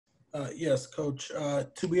Yes, Coach.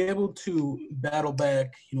 To be able to battle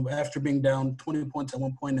back, after being down 20 points at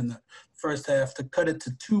one point in the first half, to cut it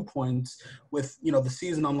to 2 points with, the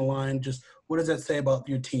season on the line, just what does that say about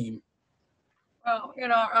your team? Well,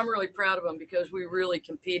 I'm really proud of them because we really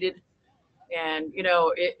competed. And,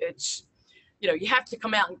 it's, you have to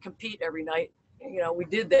come out and compete every night. We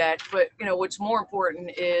did that. But, what's more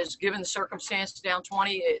important is, given the circumstance down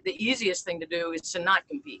 20, the easiest thing to do is to not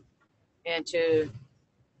compete and to,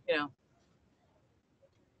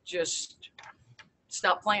 just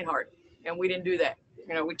stop playing hard. And we didn't do that.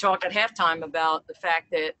 We talked at halftime about the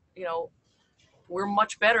fact that, we're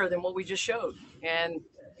much better than what we just showed. And,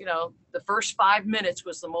 the first 5 minutes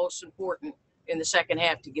was the most important in the second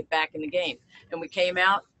half to get back in the game. And we came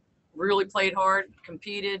out, really played hard,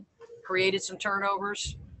 competed, created some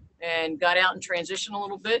turnovers, and got out and transitioned a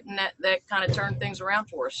little bit. And that kind of turned things around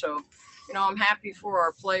for us. So, I'm happy for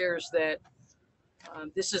our players that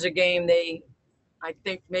this is a game I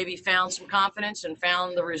think maybe found some confidence and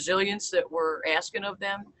found the resilience that we're asking of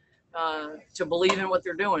them to believe in what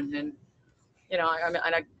they're doing. And,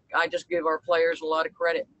 I just give our players a lot of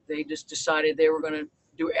credit. They just decided they were going to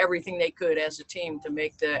do everything they could as a team to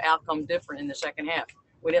make the outcome different in the second half.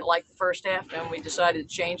 We didn't like the first half, and we decided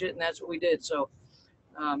to change it, and that's what we did. So,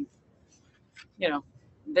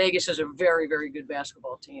 Vegas is a very, very good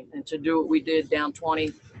basketball team. And to do what we did down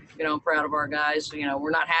 20, I'm proud of our guys.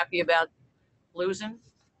 We're not happy about losing.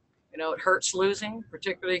 It hurts losing,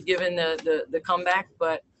 particularly given the comeback.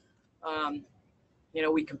 But,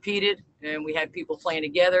 we competed, and we had people playing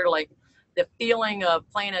together. Like, the feeling of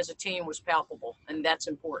playing as a team was palpable, and that's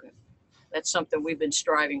important. That's something we've been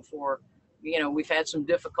striving for. We've had some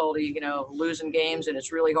difficulty, losing games, and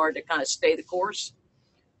it's really hard to kind of stay the course.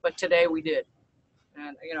 But today we did.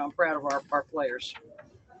 And, I'm proud of our players.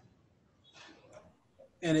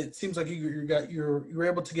 And it seems like you're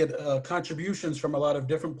able to get contributions from a lot of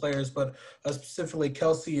different players, but specifically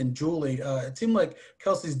Kelsey and Julie. It seemed like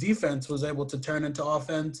Kelsey's defense was able to turn into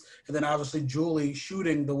offense, and then obviously Julie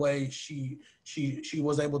shooting the way she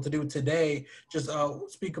was able to do today. Just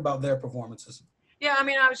speak about their performances. Yeah,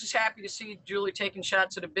 I was just happy to see Julie taking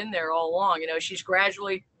shots that have been there all along. She's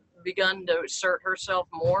gradually begun to assert herself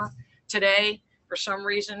more today. For some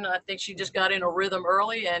reason, I think she just got in a rhythm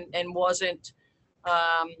early and wasn't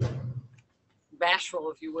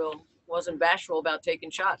bashful, if you will, wasn't bashful about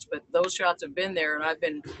taking shots, but those shots have been there, and I've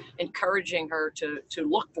been encouraging her to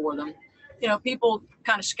look for them. People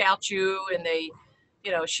kind of scout you, and they,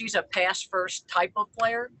 she's a pass first type of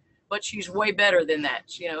player, but she's way better than that.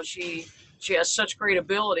 She has such great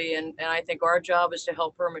ability, and I think our job is to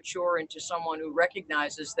help her mature into someone who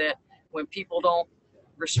recognizes that when people don't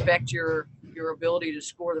respect your ability to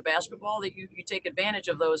score the basketball, that you take advantage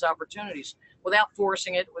of those opportunities without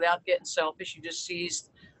forcing it, without getting selfish. You just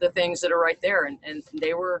seize the things that are right there. And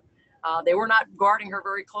they were not guarding her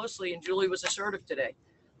very closely, and Julie was assertive today.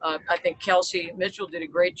 I think Kelsey Mitchell did a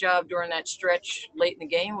great job during that stretch late in the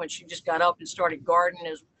game when she just got up and started guarding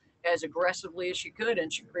as aggressively as she could,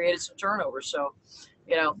 and she created some turnovers. So,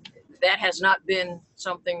 that has not been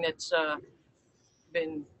something that's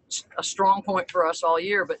been a strong point for us all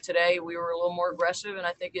year, but today we were a little more aggressive, and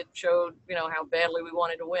I think it showed, how badly we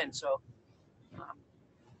wanted to win. So,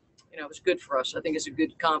 it was good for us. I think it's a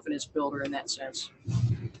good confidence builder in that sense.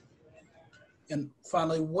 And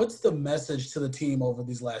finally, what's the message to the team over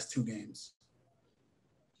these last two games?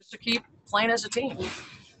 Just to keep playing as a team.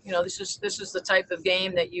 This is the type of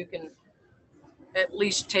game that you can at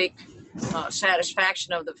least take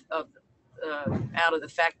satisfaction out of the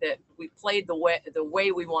fact that we played the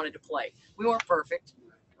way we wanted to play. We weren't perfect.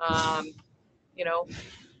 I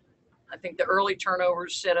think the early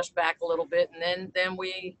turnovers set us back a little bit, and then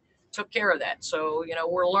we took care of that. So,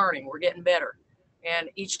 we're learning, we're getting better. And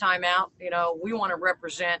each time out, we want to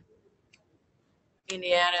represent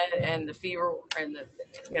Indiana and the Fever and the,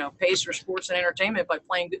 Pacer Sports and Entertainment by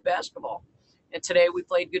playing good basketball. And today we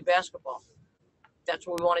played good basketball. That's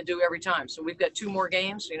what we want to do every time. So we've got two more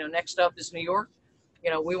games. Next up is New York.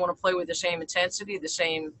 We want to play with the same intensity, the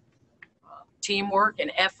same teamwork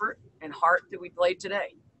and effort and heart that we played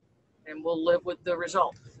today. And we'll live with the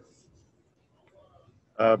result.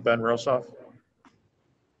 Ben Rosoff.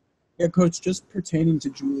 Yeah, Coach, just pertaining to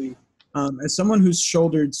Julie, as someone who's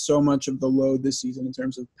shouldered so much of the load this season in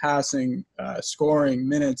terms of passing, scoring,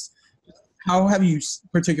 minutes, how have you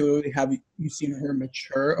seen her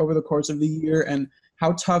mature over the course of the year, and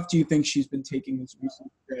how tough do you think she's been taking this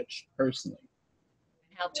recent stretch personally?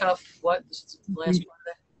 How tough? What? Last part of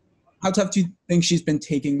that? How tough do you think she's been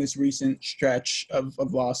taking this recent stretch of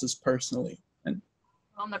losses personally? And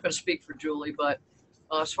I'm not going to speak for Julie, but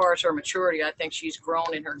as far as her maturity, I think she's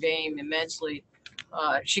grown in her game immensely.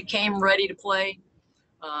 She came ready to play.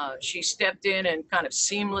 She stepped in and kind of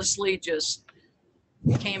seamlessly just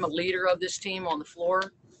became a leader of this team on the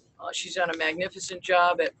floor. She's done a magnificent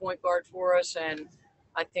job at point guard for us, and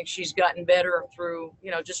I think she's gotten better through,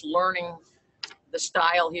 just learning the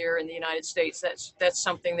style here in the United States. That's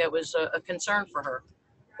something that was a concern for her.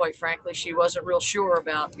 Quite frankly, she wasn't real sure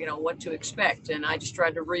about, what to expect, and I just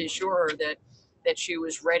tried to reassure her that she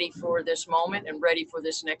was ready for this moment and ready for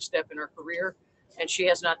this next step in her career, and she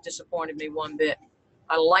has not disappointed me one bit.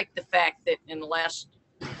 I like the fact that in the last,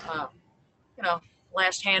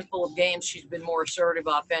 last handful of games, she's been more assertive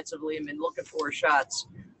offensively and been looking for her shots.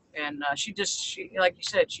 And she, like you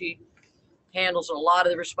said, she handles a lot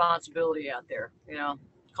of the responsibility out there,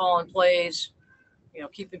 calling plays,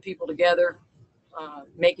 keeping people together,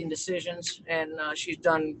 making decisions. And she's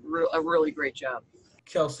done a really great job.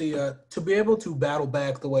 Kelsey, to be able to battle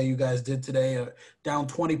back the way you guys did today, down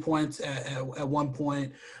 20 points at one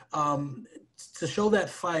point, to show that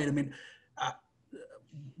fight, I mean,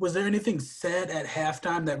 was there anything said at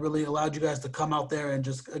halftime that really allowed you guys to come out there and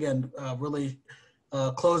just, again, really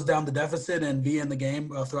close down the deficit and be in the game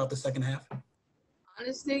throughout the second half?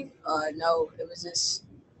 Honestly, no. It was just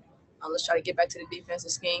let's try to get back to the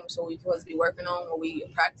defensive scheme so we supposed to be working on what we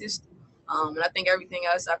practiced. And I think everything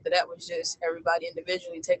else after that was just everybody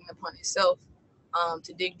individually taking it upon itself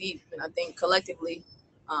to dig deep. And I think collectively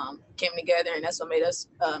came together, and that's what made us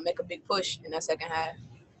make a big push in that second half.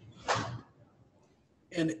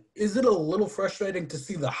 And is it a little frustrating to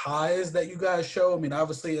see the highs that you guys show? I mean,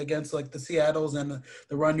 obviously against like the Seattles and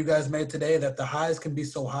the run you guys made today, that the highs can be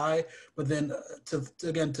so high, but then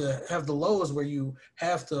to have the lows where you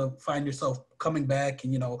have to find yourself coming back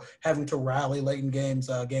and, having to rally late in games,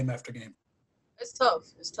 game after game. It's tough.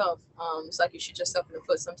 It's tough. It's like you shoot yourself in the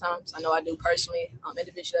foot sometimes. I know I do personally,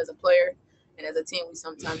 individually as a player, and as a team, we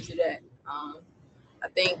sometimes do that. I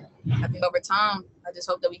think over time, I just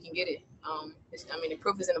hope that we can get it. The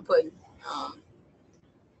proof is in the pudding.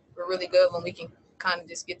 We're really good when we can kind of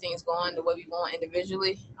just get things going the way we want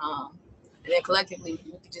individually. And then collectively,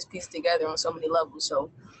 we can just piece it together on so many levels. So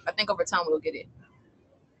I think over time, we'll get it.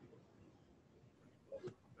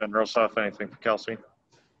 And Rosaf, anything for Kelsey?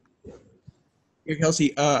 Yeah,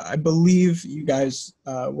 Kelsey, I believe you guys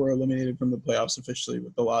were eliminated from the playoffs officially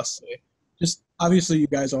with the loss today. Just obviously, you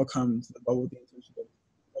guys all come to the bubble with the intention of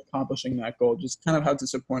accomplishing that goal. Just kind of how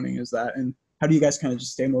disappointing is that, and how do you guys kind of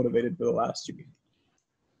just stay motivated for the last 2 games?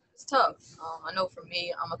 It's tough. I know for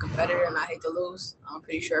me, I'm a competitor and I hate to lose. I'm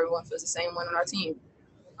pretty sure everyone feels the same way on our team.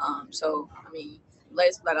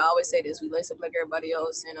 Like I always say this, we lace up like everybody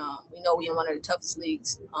else, and we know we're in one of the toughest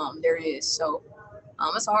leagues there is. So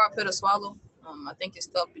it's a hard pill to swallow. I think it's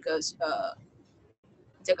tough because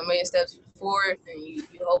you take a million steps forward and you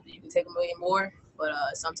hope that you can take a million more, but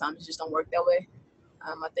sometimes it just don't work that way.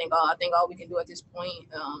 I think all we can do at this point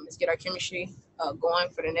is get our chemistry going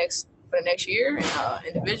for the next year, and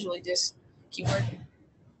individually just keep working.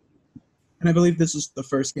 And I believe this is the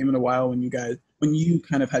first game in a while when you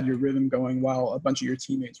kind of had your rhythm going while a bunch of your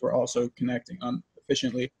teammates were also connecting on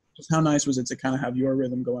efficiently. Just how nice was it to kind of have your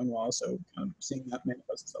rhythm going while also kind of seeing that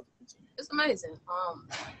manifest itself in the team? It's amazing.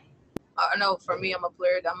 I know for me, I'm an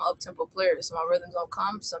up-tempo player, so my rhythms don't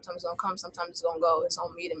come. Sometimes it's going to come, sometimes it's going to go. It's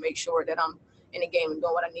on me to make sure that I'm in the game and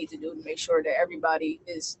doing what I need to do to make sure that everybody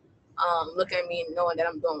is looking at me and knowing that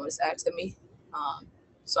I'm doing what's asked of me.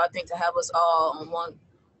 So I think to have us all on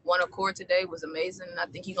one accord today was amazing, and I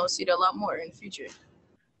think you're going to see that a lot more in the future.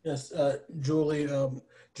 Yes, Julie,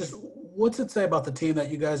 just what's it say about the team that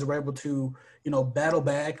you guys were able to, battle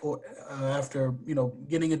back or after,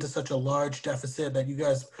 getting into such a large deficit that you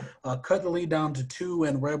guys cut the lead down to 2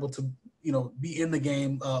 and were able to, be in the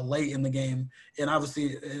game late in the game, and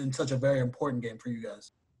obviously in such a very important game for you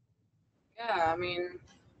guys? Yeah,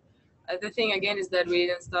 the thing again is that we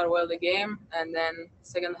didn't start well the game, and then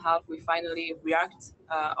second half we finally react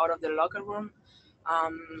out of the locker room.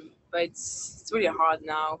 But it's really hard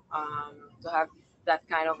now to have that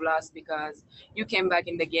kind of loss because you came back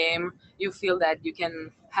in the game. You feel that you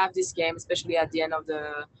can have this game, especially at the end of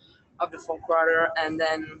the fourth quarter, and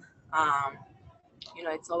then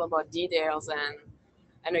it's all about details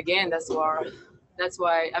and again that's why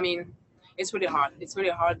it's really hard. It's really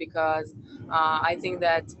hard because I think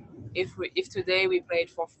that if today we played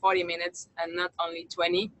for 40 minutes and not only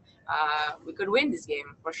 20, we could win this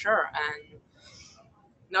game for sure. And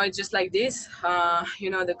no, it's just like this.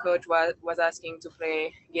 The coach was asking to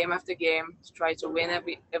play game after game to try to win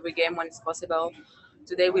every game when it's possible.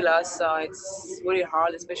 Today we lost, so it's really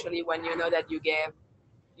hard, especially when you know that you gave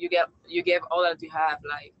all that you have.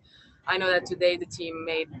 Like I know that today the team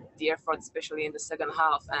made the effort, especially in the second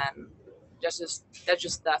half, and that's just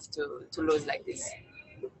tough to lose like this.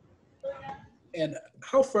 And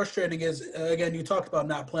how frustrating is again? You talked about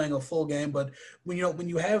not playing a full game, but when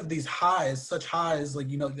you have these highs, such highs like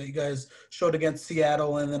that you guys showed against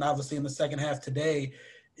Seattle, and then obviously in the second half today,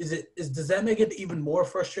 does that make it even more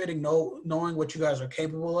frustrating knowing what you guys are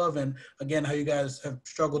capable of, and again how you guys have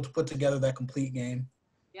struggled to put together that complete game?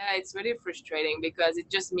 Yeah, it's really frustrating because it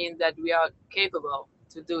just means that we are capable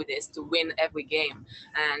to do this, to win every game,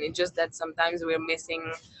 and it's just that sometimes we're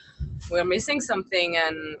missing something.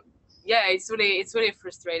 And yeah, it's really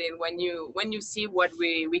frustrating when you see what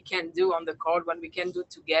we can do on the court, what we can do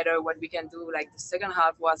together, what we can do. Like the second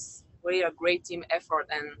half was really a great team effort,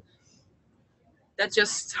 and that's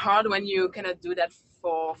just hard when you cannot do that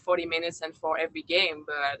for 40 minutes and for every game.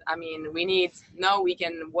 But I mean, we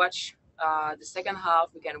can watch the second half,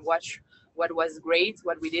 we can watch what was great,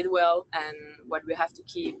 what we did well, and what we have to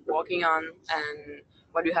keep working on, and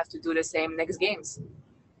what we have to do the same next games.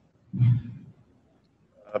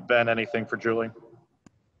 Ben, anything for Julie?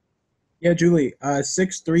 Yeah, Julie,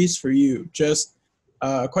 6 threes for you. Just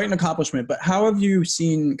quite an accomplishment. But how have you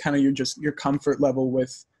seen kind of your comfort level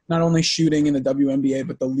with not only shooting in the WNBA,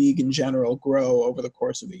 but the league in general grow over the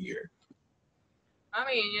course of the year? I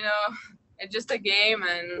mean, it's just a game,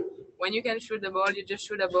 and when you can shoot the ball, you just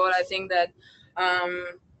shoot the ball. I think that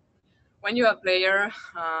when you're a player,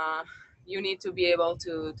 you need to be able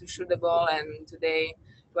to shoot the ball, and today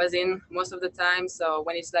it was in most of the time. So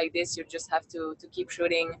when it's like this, you just have to keep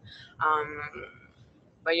shooting.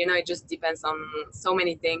 But it just depends on so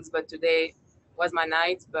many things. But today was my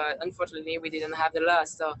night, but unfortunately we didn't have the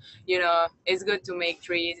loss. So it's good to make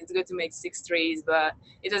threes, it's good to make 6 threes, but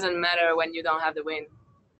it doesn't matter when you don't have the win.